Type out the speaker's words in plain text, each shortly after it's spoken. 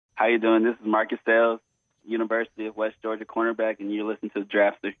How you doing? This is Marcus Sayles, University of West Georgia cornerback, and you're listening to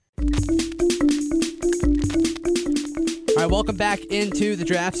Draftster. All right, welcome back into the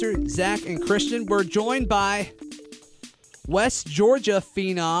Draftster. Zach and Christian. We're joined by West Georgia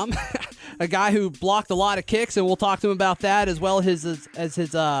phenom, a guy who blocked a lot of kicks, and we'll talk to him about that as well as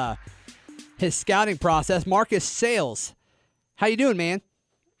his scouting process. Marcus Sayles. How you doing, man?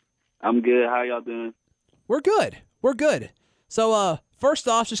 I'm good. How y'all doing? We're good. So, first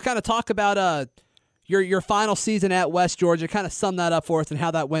off, just kind of talk about your final season at West Georgia. Kind of sum that up for us and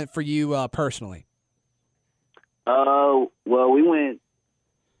how that went for you personally. Well,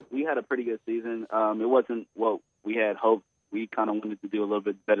 we had a pretty good season. It wasn't what we had hoped. We kind of wanted to do a little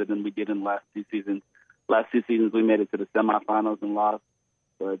bit better than we did in the last two seasons. Last two seasons, we made it to the semifinals and lost.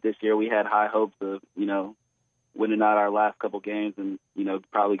 But this year, we had high hopes of, winning out our last couple games and,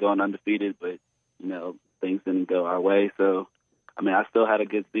 probably going undefeated. But, things didn't go our way. So, I still had a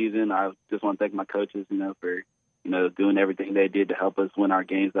good season. I just want to thank my coaches, for, doing everything they did to help us win our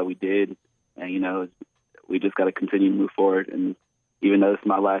games that we did. And, we just got to continue to move forward. And even though this is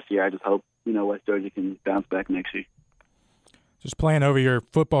my last year, I just hope, West Georgia can bounce back next year. Just playing over your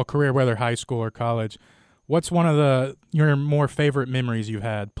football career, whether high school or college, what's one of your more favorite memories you've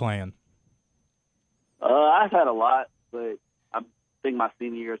had playing? I've had a lot, but I think my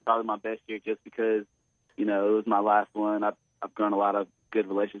senior year is probably my best year just because, it was my last one. I've grown a lot of good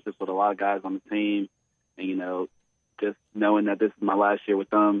relationships with a lot of guys on the team. And, just knowing that this is my last year with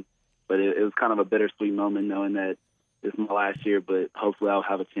them. But it was kind of a bittersweet moment knowing that this is my last year, but hopefully I'll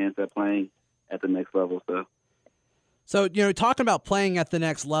have a chance at playing at the next level. So, talking about playing at the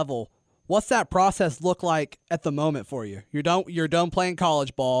next level, what's that process look like at the moment for you? You're done playing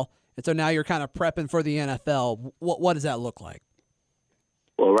college ball, and so now you're kind of prepping for the NFL. What does that look like?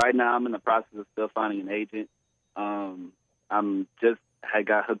 Well, right now I'm in the process of still finding an agent. I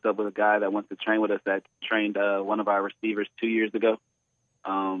got hooked up with a guy that wants to train with us that trained one of our receivers 2 years ago.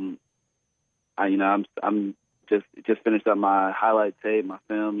 I'm just finished up my highlight tape, my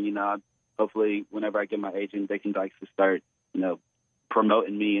film. Hopefully, whenever I get my agent, they can start,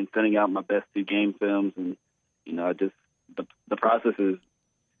 promoting me and sending out my best 2 game films. And the process is,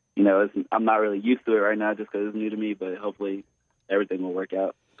 I'm not really used to it right now just because it's new to me. But hopefully, everything will work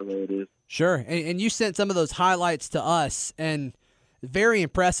out the way it is. Sure, and you sent some of those highlights to us, and very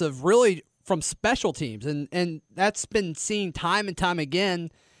impressive, really from special teams, and that's been seen time and time again.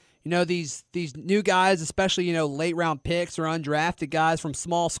 These new guys, especially, late round picks or undrafted guys from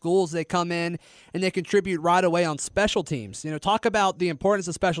small schools, they come in and they contribute right away on special teams. Talk about the importance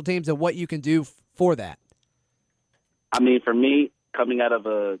of special teams and what you can do for that. For me, coming out of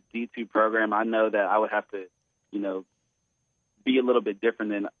a D2 program, I know that I would have to, be a little bit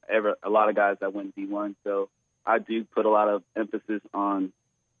different than a lot of guys that went D1. So I do put a lot of emphasis on,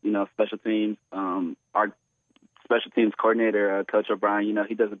 special teams. Our special teams coordinator, Coach O'Brien,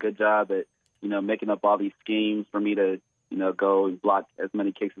 he does a good job at, making up all these schemes for me to, go and block as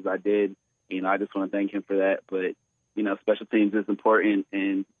many kicks as I did. I just want to thank him for that. But, special teams is important.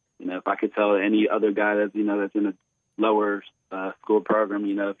 And, if I could tell any other guy that's, that's in a lower school program,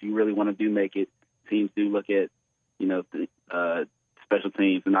 if you really want to make it, teams do look at, special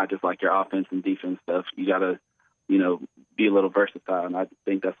teams and not just like your offense and defense stuff. You got to, be a little versatile. And I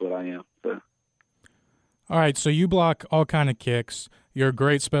think that's what I am. So. All right, so you block all kind of kicks. You're a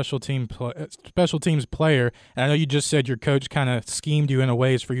great special teams player, and I know you just said your coach kind of schemed you in a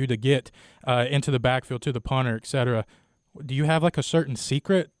ways for you to get into the backfield to the punter, et cetera. Do you have like a certain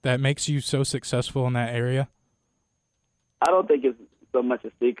secret that makes you so successful in that area? I don't think it's so much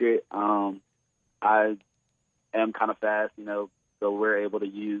a secret. I am kind of fast, so we're able to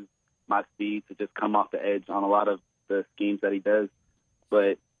use my speed to just come off the edge on a lot of the schemes that he does.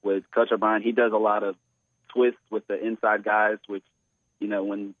 But with Coach O'Brien, he does a lot of twists with the inside guys, which,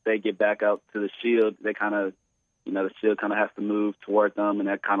 when they get back out to the shield, they kind of, the shield kind of has to move toward them, and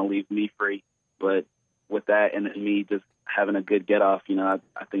that kind of leaves me free. But with that and me just having a good get off, I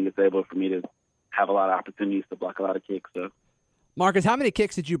think it's able for me to have a lot of opportunities to block a lot of kicks. So, Marcus, how many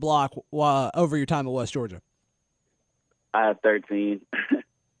kicks did you block over your time at West Georgia? I had 13.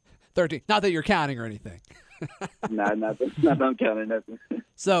 13. Not that you're counting or anything. Not I'm counting nothing.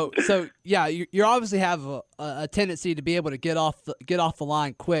 So yeah, you obviously have a tendency to be able to get off the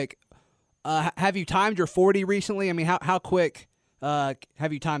line quick. Have you timed your 40 recently? How quick have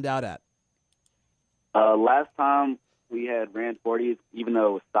you timed out at? Last time we had ran 40s, even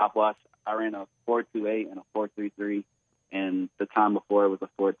though it was stopwatch, I ran a 4.28 and a 4.33, and the time before it was a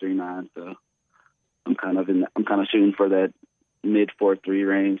 4.39. So I'm kind of shooting for that mid 4.3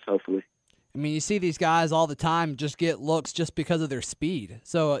 range, hopefully. I mean, you see these guys all the time just get looks just because of their speed.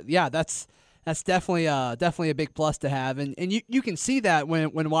 So yeah, that's definitely a big plus to have, and you can see that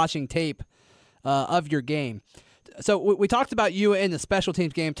when watching tape of your game. So we talked about you in the special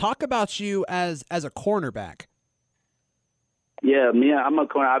teams game. Talk about you as a cornerback. Yeah, I'm a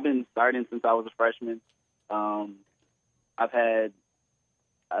corner. I've been starting since I was a freshman. I've had,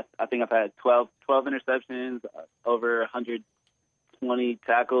 I think I've had 12 interceptions, over 120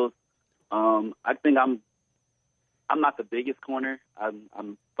 tackles. I think I'm not the biggest corner. I'm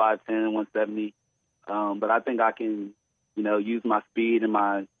 5'10", 170. But I think I can, use my speed and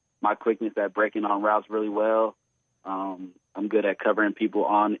my quickness at breaking on routes really well. I'm good at covering people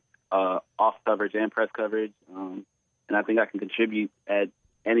on off coverage and press coverage. And I think I can contribute at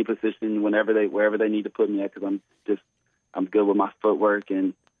any position wherever they need to put me at, because I'm good with my footwork,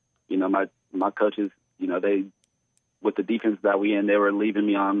 and my coaches, they, with the defense that we in, they were leaving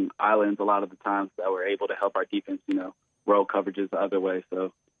me on islands a lot of the times that were able to help our defense, roll coverages the other way.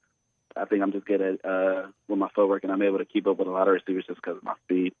 So I think I'm just good at with my footwork, and I'm able to keep up with a lot of receivers just because of my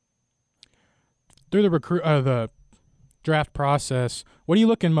speed. Through the draft process, what are you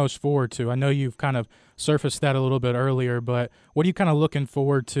looking most forward to? I know you've kind of surfaced that a little bit earlier, but what are you kind of looking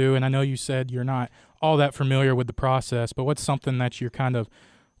forward to? And I know you said you're not all that familiar with the process, but what's something that you're kind of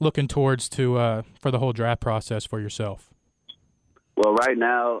looking towards to for the whole draft process for yourself? Well, right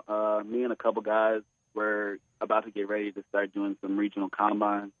now, me and a couple guys, we're about to get ready to start doing some regional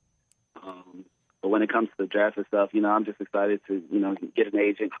combines. But when it comes to the draft and stuff, I'm just excited to, get an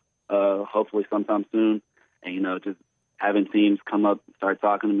agent hopefully sometime soon, and, just having teams come up, start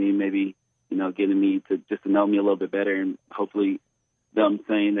talking to me, maybe, getting me to know me a little bit better, and hopefully them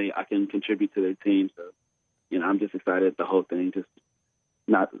saying that I can contribute to their team. So, I'm just excited at the whole thing, just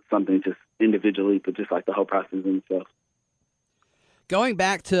not something just individually, but just like the whole process in itself. Going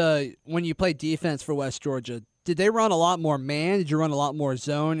back to when you played defense for West Georgia, did they run a lot more man? Did you run a lot more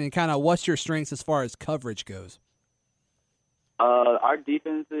zone? And kind of what's your strengths as far as coverage goes? Our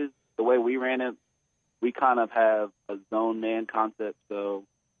defenses, the way we ran it, we kind of have a zone man concept. So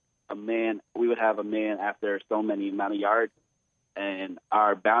we would have a man after so many amount of yards, and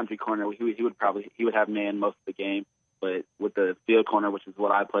our boundary corner, he would have man most of the game. But with the field corner, which is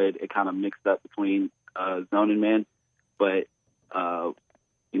what I played, it kind of mixed up between zone and man. But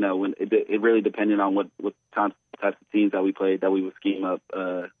when it really depended on what types of teams that we played, that we would scheme up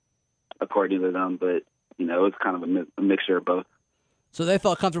according to them. But it was kind of a mixture of both. So they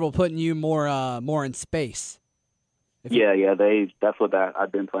felt comfortable putting you more in space. Yeah, that's what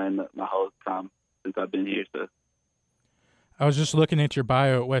I've been playing my whole time since I've been here. So I was just looking at your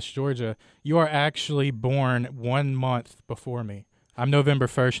bio at West Georgia. You are actually born 1 month before me. I'm November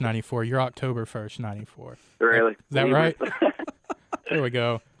 1st, 94. You're October 1st, 94. Really? Is that right? There we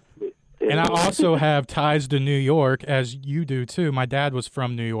go. And I also have ties to New York, as you do too. My dad was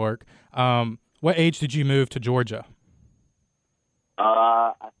from New York. What age did you move to Georgia?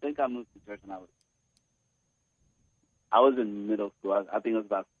 I think I moved to Georgia when I was in middle school. I think it was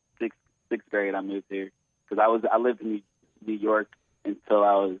about sixth grade I moved here, because I lived in New York until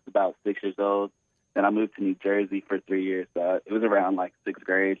I was about 6 years old. Then I moved to New Jersey for 3 years. So it was around like 6th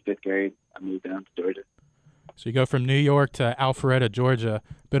grade, 5th grade, I moved down to Georgia. So you go from New York to Alpharetta, Georgia.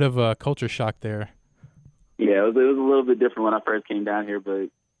 Bit of a culture shock there. Yeah, it was a little bit different when I first came down here, but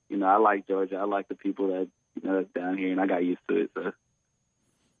I like Georgia. I like the people that that's down here, and I got used to it. So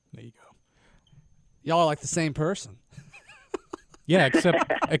there you go. Y'all are like the same person. Yeah,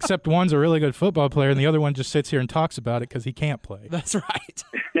 except one's a really good football player, and the other one just sits here and talks about it because he can't play. That's right.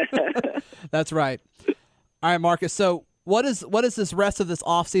 That's right. All right, Marcus. So what does this rest of this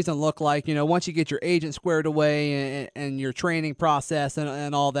offseason look like? Once you get your agent squared away and your training process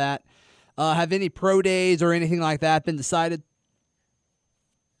and all that, have any pro days or anything like that been decided?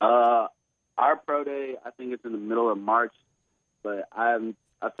 Our pro day, I think it's in the middle of March, but I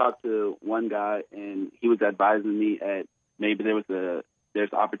talked to one guy, and he was advising me at maybe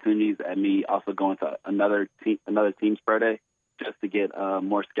there's opportunities at me also going to another team's pro day, just to get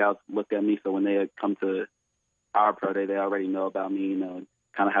more scouts look at me. So when they come to our pro day, they already know about me, and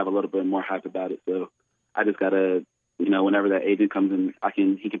kind of have a little bit more hype about it. So I just gotta, whenever that agent comes in,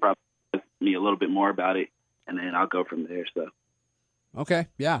 he can probably tell me a little bit more about it, and then I'll go from there. So. Okay,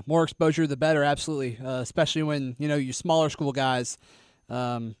 yeah, more exposure the better, absolutely. Especially when you smaller school guys.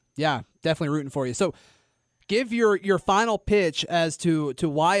 Yeah, definitely rooting for you. So, give your final pitch as to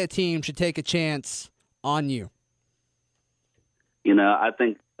why a team should take a chance on you. I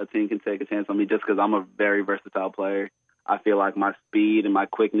think a team can take a chance on me just because I'm a very versatile player. I feel like my speed and my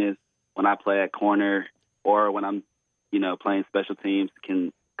quickness when I play at corner or when I'm, playing special teams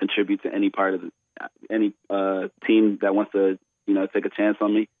can contribute to any part of any team that wants to, take a chance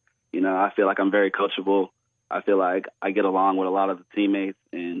on me. I feel like I'm very coachable. I feel like I get along with a lot of the teammates,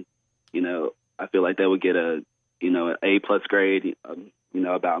 and I feel like they would get an A+ grade,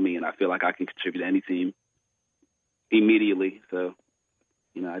 about me, and I feel like I can contribute to any team immediately. So,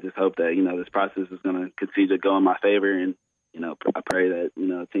 I just hope that this process is going to continue to go in my favor, and I pray that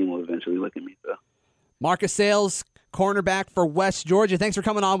the team will eventually look at me. So, Marcus Sayles, cornerback for West Georgia. Thanks for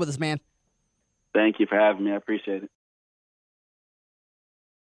coming on with us, man. Thank you for having me. I appreciate it.